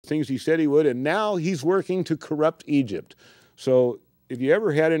things he said he would, and now he's working to corrupt Egypt. So if you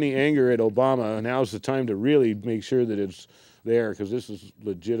ever had any anger at Obama, now's the time to really make sure that it's there, because this is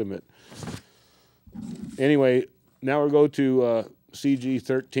legitimate. Anyway, now we'll go to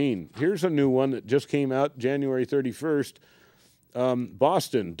CG13. Here's a new one that just came out January 31st.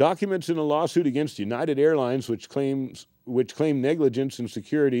 Boston, documents in a lawsuit against United Airlines which claim negligence in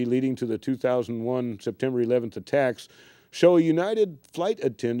security leading to the 2001 September 11th attacks show a United flight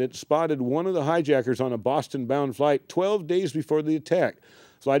attendant spotted one of the hijackers on a Boston-bound flight 12 days before the attack.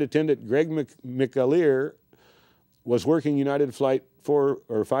 Flight attendant Greg McAleer was working United Flight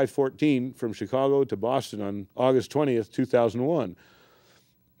 514 from Chicago to Boston on August 20th, 2001.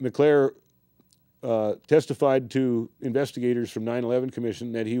 McAleer testified to investigators from 9/11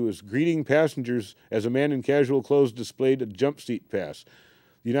 Commission that he was greeting passengers as a man in casual clothes displayed a jump seat pass.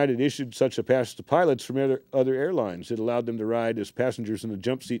 United issued such a pass to pilots from other airlines. It allowed them to ride as passengers in a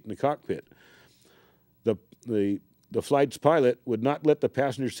jump seat in the cockpit. The flight's pilot would not let the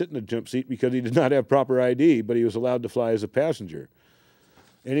passenger sit in the jump seat because he did not have proper ID, but he was allowed to fly as a passenger.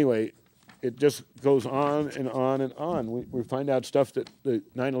 Anyway, it just goes on and on and on. We find out stuff that the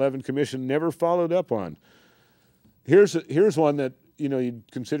 9/11 Commission never followed up on. Here's one that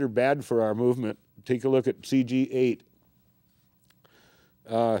you'd consider bad for our movement. Take a look at CG8.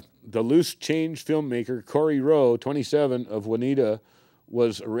 The loose change filmmaker Corey Rowe, 27, of Juanita,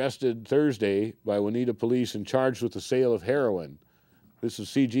 was arrested Thursday by Juanita police and charged with the sale of heroin. This is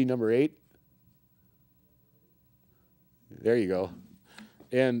CG number 8. There you go.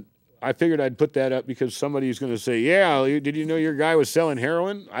 And I figured I'd put that up because somebody's going to say, yeah, did you know your guy was selling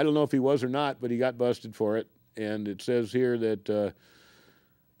heroin? I don't know if he was or not, but he got busted for it. And it says here that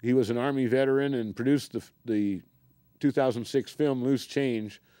he was an Army veteran and produced the 2006 film Loose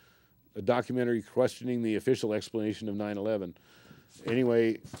Change, a documentary questioning the official explanation of 9/11.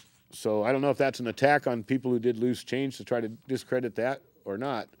 Anyway, so I don't know if that's an attack on people who did Loose Change to try to discredit that or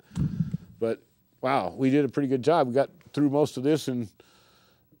not. But, wow, we did a pretty good job. We got through most of this in,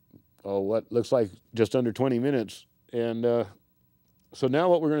 what looks like just under 20 minutes. And so now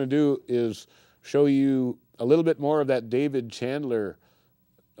what we're going to do is show you a little bit more of that David Chandler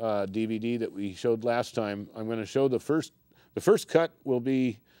DVD that we showed last time. I'm going to show the first cut will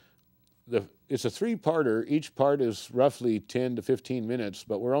be, it's a 3-parter. Each part is roughly 10 to 15 minutes,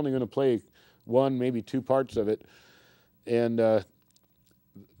 but we're only going to play 1, maybe 2 parts of it. And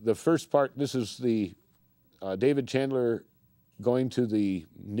the first part, this is the David Chandler going to the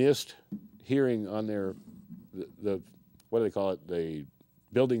NIST hearing on their, what do they call it, the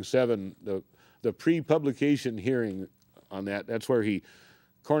Building 7, the pre-publication hearing on that. That's where he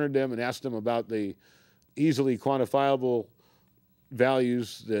cornered them and asked them about the easily quantifiable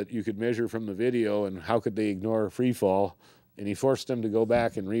values that you could measure from the video and how could they ignore free fall. And he forced them to go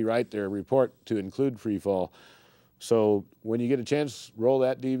back and rewrite their report to include free fall. So when you get a chance, roll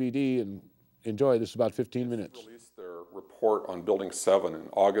that DVD and enjoy. This is about 15 minutes. Released their report on Building 7 in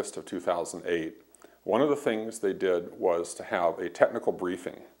August of 2008. One of the things they did was to have a technical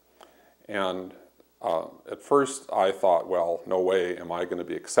briefing. And at first I thought, well, no way am I going to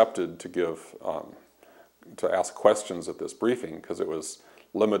be accepted to give, to ask questions at this briefing, because it was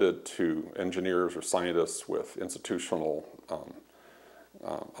limited to engineers or scientists with institutional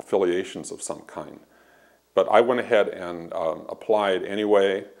affiliations of some kind. But I went ahead and applied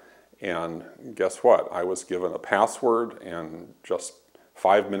anyway, and guess what? I was given a password, and just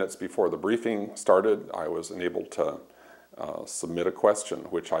 5 minutes before the briefing started, I was enabled to submit a question,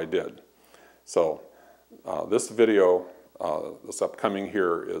 which I did. So this video, this upcoming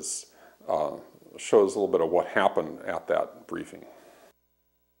here, is shows a little bit of what happened at that briefing.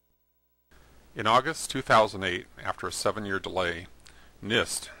 In August 2008, after a 7-year delay,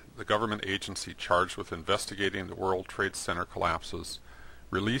 NIST, the government agency charged with investigating the World Trade Center collapses,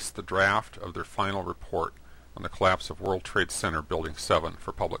 released the draft of their final report on the collapse of World Trade Center Building 7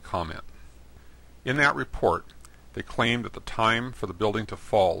 for public comment. In that report, they claimed that the time for the building to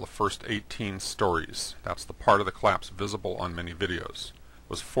fall the first 18 stories, that's the part of the collapse visible on many videos,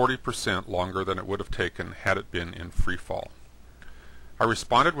 was 40% longer than it would have taken had it been in free fall. I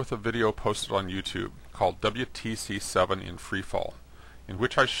responded with a video posted on YouTube called WTC7 in Free Fall, in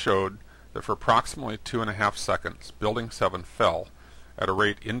which I showed that for approximately 2.5 seconds, Building 7 fell at a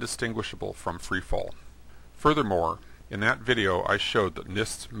rate indistinguishable from free fall. Furthermore, in that video I showed that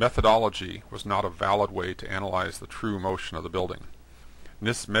NIST's methodology was not a valid way to analyze the true motion of the building.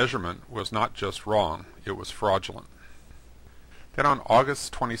 NIST's measurement was not just wrong, it was fraudulent. Then on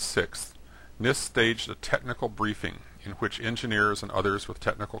August 26th, NIST staged a technical briefing in which engineers and others with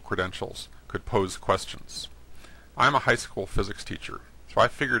technical credentials could pose questions. I'm a high school physics teacher, so I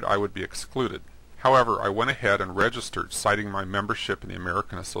figured I would be excluded. However, I went ahead and registered, citing my membership in the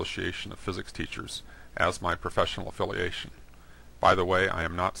American Association of Physics Teachers as my professional affiliation. By the way, I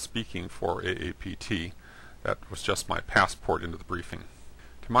am not speaking for AAPT. That was just my passport into the briefing.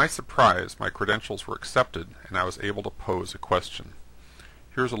 To my surprise, my credentials were accepted and I was able to pose a question.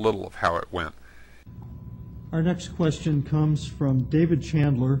 Here's a little of how it went. Our next question comes from David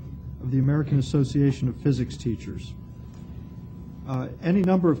Chandler of the American Association of Physics Teachers. Any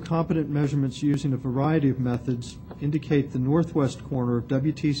number of competent measurements using a variety of methods indicate the northwest corner of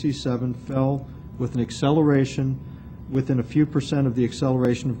WTC7 fell with an acceleration within a few percent of the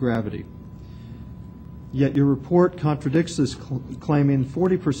acceleration of gravity. Yet your report contradicts this, claiming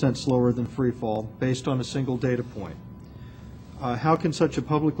 40% slower than free fall based on a single data point. How can such a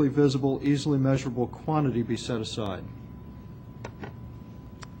publicly visible, easily measurable quantity be set aside?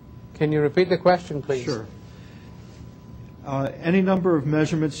 Can you repeat the question, please? Sure. Any number of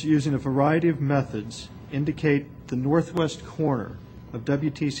measurements using a variety of methods indicate the northwest corner of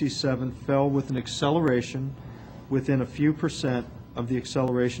WTC7 fell with an acceleration within a few percent of the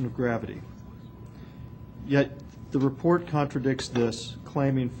acceleration of gravity. Yet the report contradicts this,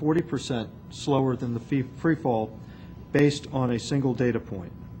 claiming 40% slower than the free fall based on a single data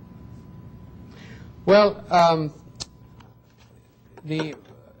point. Well,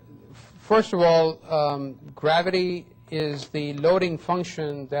 first of all, gravity is the loading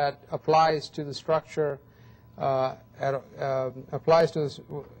function that applies to the structure, applies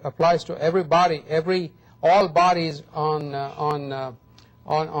to every body, all bodies on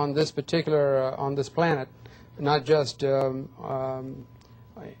this particular on this planet, not just in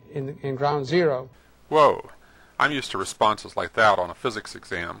ground zero. Whoa! I'm used to responses like that on a physics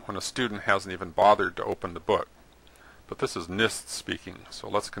exam when a student hasn't even bothered to open the book. But this is NIST speaking, so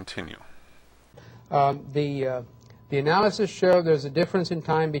let's continue. The analysis showed there's a difference in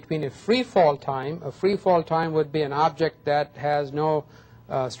time between a free fall time. A free fall time would be an object that has no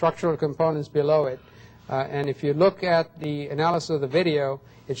structural components below it. And if you look at the analysis of the video,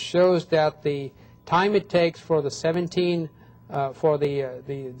 it shows that the time it takes for the 17 for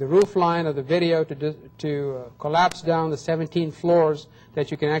the roof line of the video to collapse down the 17 floors that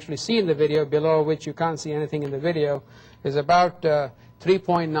you can actually see in the video, below which you can't see anything in the video, is about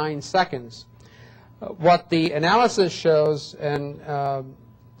 3.9 seconds. What the analysis shows, and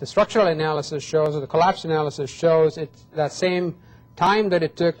the structural analysis shows, or the collapse analysis shows, it's that same time that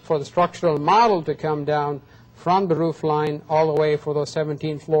it took for the structural model to come down from the roof line all the way for those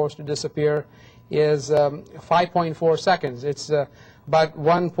 17 floors to disappear is 5.4 seconds. It's about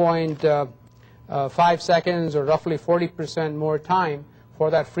 1.5 seconds, or roughly 40% more time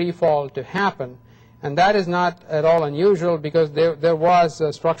for that free fall to happen. And that is not at all unusual, because there was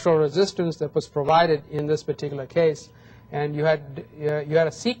structural resistance that was provided in this particular case, and you had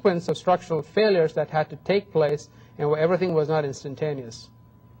a sequence of structural failures that had to take place, and where everything was not instantaneous.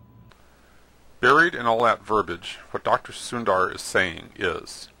 Buried in all that verbiage, what Dr. Sundar is saying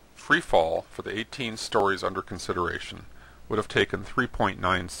is, free fall for the 18 stories under consideration would have taken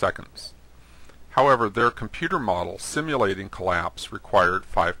 3.9 seconds. However, their computer model simulating collapse required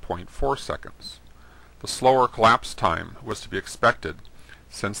 5.4 seconds. The slower collapse time was to be expected,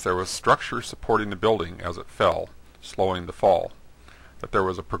 since there was structure supporting the building as it fell, slowing the fall, that there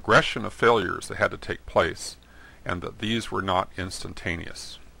was a progression of failures that had to take place, and that these were not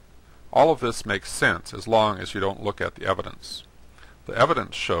instantaneous. All of this makes sense as long as you don't look at the evidence. The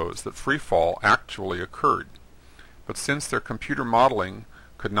evidence shows that free fall actually occurred, but since their computer modeling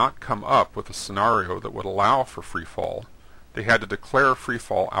could not come up with a scenario that would allow for free fall, they had to declare free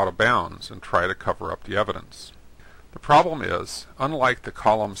fall out of bounds and try to cover up the evidence. The problem is, unlike the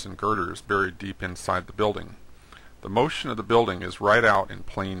columns and girders buried deep inside the building, the motion of the building is right out in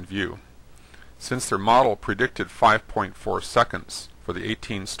plain view. Since their model predicted 5.4 seconds for the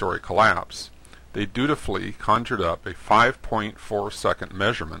 18-story collapse, they dutifully conjured up a 5.4 second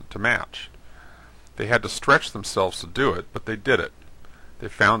measurement to match. They had to stretch themselves to do it, but they did it. They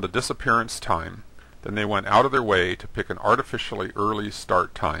found the disappearance time, then they went out of their way to pick an artificially early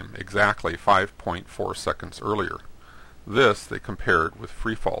start time, exactly 5.4 seconds earlier. This they compared with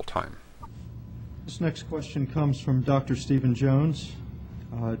free fall time. This next question comes from Dr. Stephen Jones.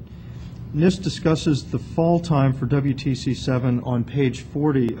 NIST discusses the fall time for WTC7 on page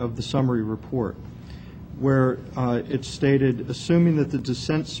 40 of the summary report, where it's stated, assuming that the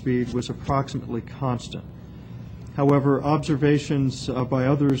descent speed was approximately constant. However, observations by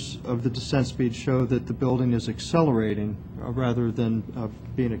others of the descent speed show that the building is accelerating rather than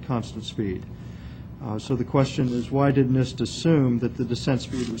being at constant speed. So the question is, why did NIST assume that the descent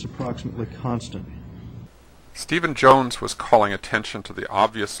speed was approximately constant? Stephen Jones was calling attention to the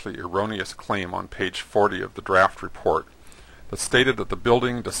obviously erroneous claim on page 40 of the draft report that stated that the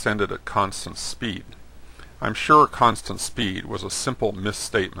building descended at constant speed. I'm sure constant speed was a simple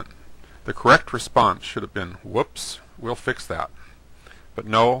misstatement. The correct response should have been, whoops, we'll fix that. But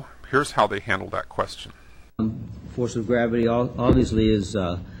no, here's how they handled that question. Force of gravity obviously is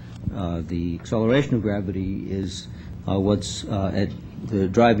the acceleration of gravity is what's at the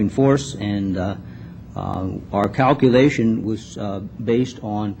driving force, and our calculation was based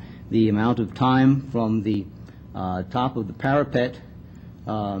on the amount of time from the top of the parapet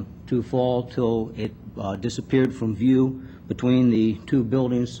to fall till it disappeared from view between the two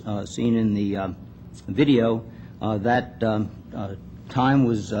buildings seen in the video. That time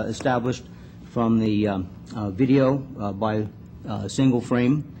was established from the video by single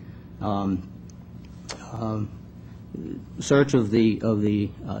frame search of the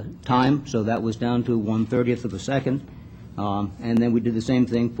time, so that was down to 1/30th of a second, and then we did the same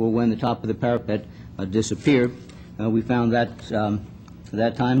thing for when the top of the parapet disappeared. We found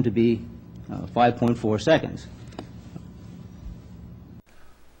that time to be 5.4 seconds.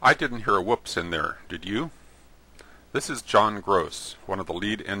 I didn't hear a whoops in there, did you? This is John Gross, one of the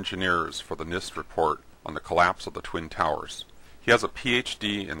lead engineers for the NIST report on the collapse of the Twin Towers. He has a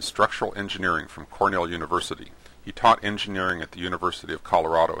PhD in structural engineering from Cornell University. He taught engineering at the University of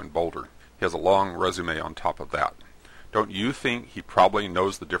Colorado in Boulder. He has a long resume on top of that. Don't you think he probably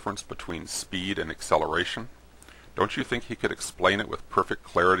knows the difference between speed and acceleration? Don't you think he could explain it with perfect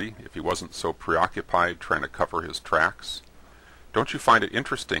clarity if he wasn't so preoccupied trying to cover his tracks? Don't you find it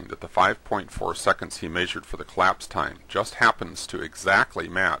interesting that the 5.4 seconds he measured for the collapse time just happens to exactly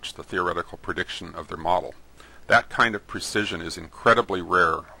match the theoretical prediction of their model? That kind of precision is incredibly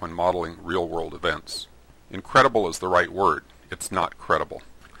rare when modeling real-world events. Incredible is the right word. It's not credible.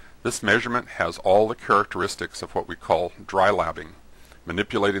 This measurement has all the characteristics of what we call dry labbing,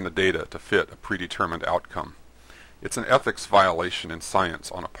 manipulating the data to fit a predetermined outcome. It's an ethics violation in science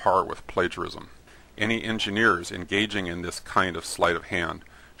on a par with plagiarism. Any engineers engaging in this kind of sleight of hand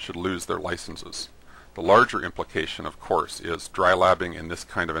should lose their licenses. The larger implication, of course, is dry labbing in this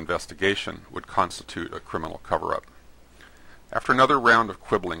kind of investigation would constitute a criminal cover-up. After another round of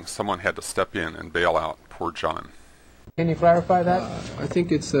quibbling, someone had to step in and bail out poor John. Can you clarify that? I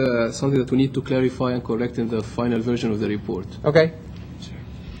think it's something that we need to clarify and correct in the final version of the report. Okay.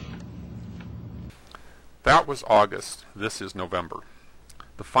 That was August. This is November.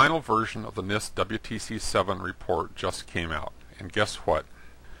 The final version of the NIST WTC-7 report just came out, and guess what?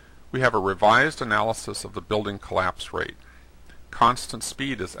 We have a revised analysis of the building collapse rate. Constant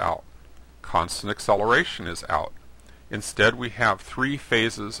speed is out. Constant acceleration is out. Instead, we have 3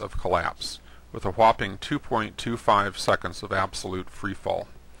 phases of collapse, with a whopping 2.25 seconds of absolute freefall.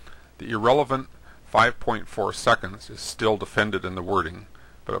 The irrelevant 5.4 seconds is still defended in the wording,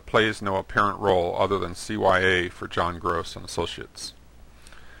 but it plays no apparent role other than CYA for John Gross and Associates.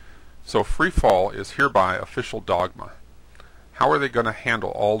 So freefall is hereby official dogma. How are they going to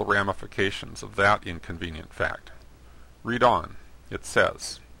handle all the ramifications of that inconvenient fact? Read on. It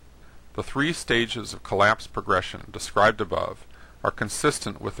says, the 3 stages of collapse progression described above are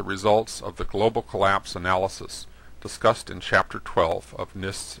consistent with the results of the global collapse analysis discussed in Chapter 12 of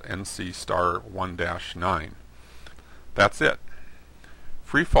NIST's NC Star 1-9. That's it.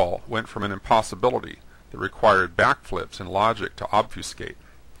 Freefall went from an impossibility that required backflips in logic to obfuscate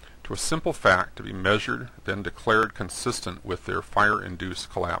to a simple fact to be measured, then declared consistent with their fire-induced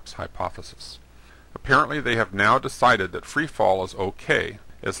collapse hypothesis. Apparently they have now decided that freefall is okay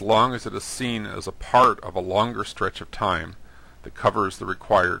as long as it is seen as a part of a longer stretch of time that covers the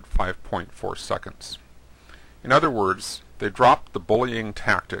required 5.4 seconds. In other words, they dropped the bullying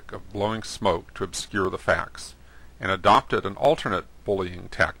tactic of blowing smoke to obscure the facts and adopted an alternate bullying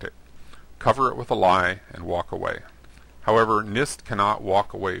tactic: cover it with a lie and walk away. However, NIST cannot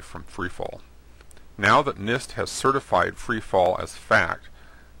walk away from freefall. Now that NIST has certified freefall as fact,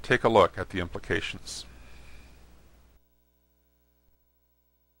 take a look at the implications.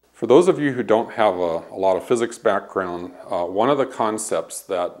 For those of you who don't have a lot of physics background, one of the concepts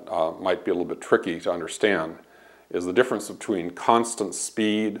that might be a little bit tricky to understand is the difference between constant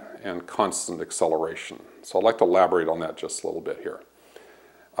speed and constant acceleration. So I'd like to elaborate on that just a little bit here.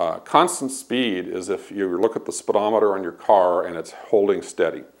 Constant speed is if you look at the speedometer on your car and it's holding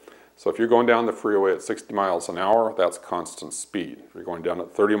steady. So if you're going down the freeway at 60 miles an hour, that's constant speed. If you're going down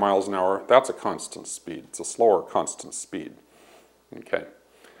at 30 miles an hour, that's a constant speed. It's a slower constant speed. Okay.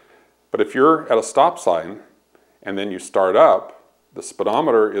 But if you're at a stop sign and then you start up, the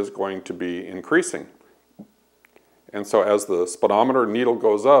speedometer is going to be increasing. And so as the speedometer needle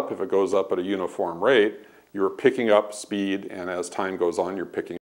goes up, if it goes up at a uniform rate, you're picking up speed, and as time goes on, you're picking